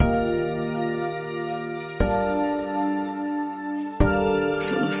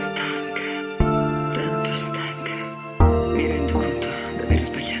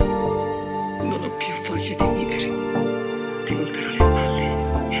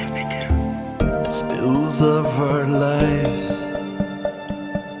miles of our lives,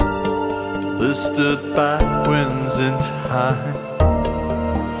 listed by winds and time,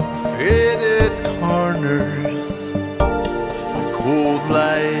 faded corners, the cold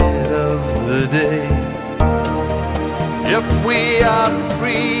light of the day. If we are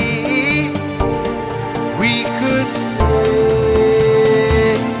free, we could stay.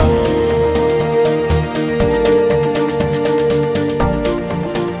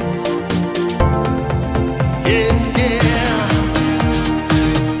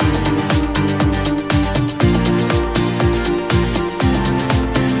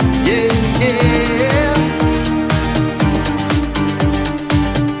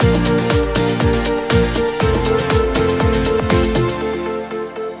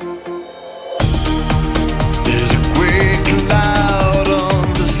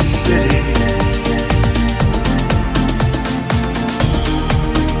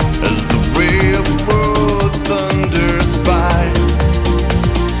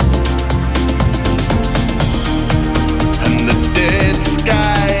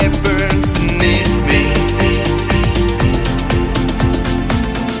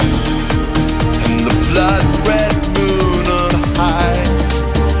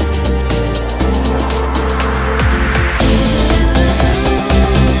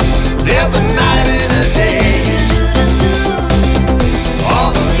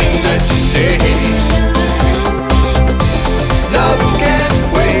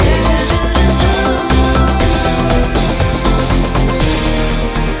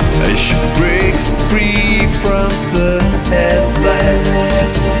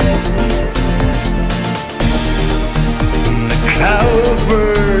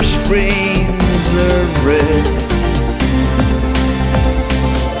 Rains are red,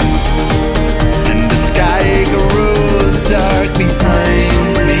 and the sky grows dark behind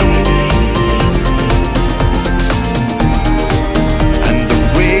me, and the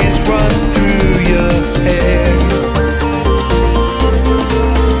rays run through your hair.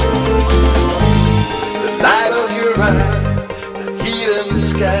 The light of your eye, the heat in the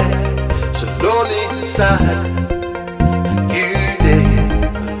sky, slowly inside.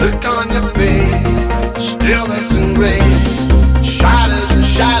 Look on your face, stillness and grace, shadows and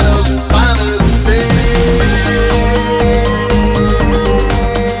shadows, final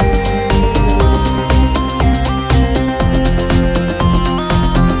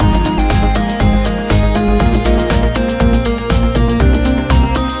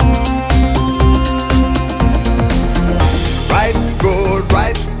right road,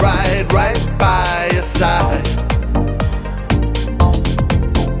 right ride, right by your side.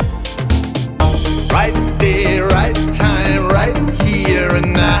 Right there, right time, right here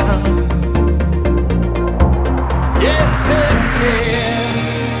and now. Yeah, yeah, yeah.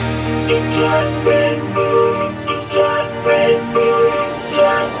 It's like red moon, it's like red moon, it's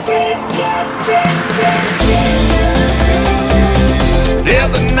like red, red.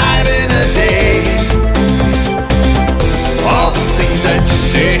 There's a night and a day, all the things that you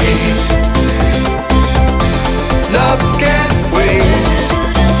say. Love can't wait.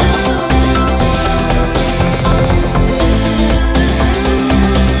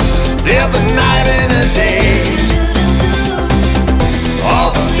 There's a night and a day, all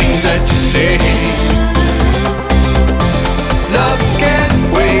the things that you say. Love can't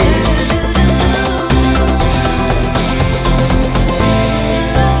wait.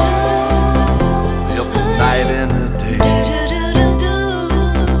 There's a night and a day,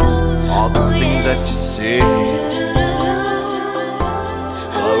 all the things that you say.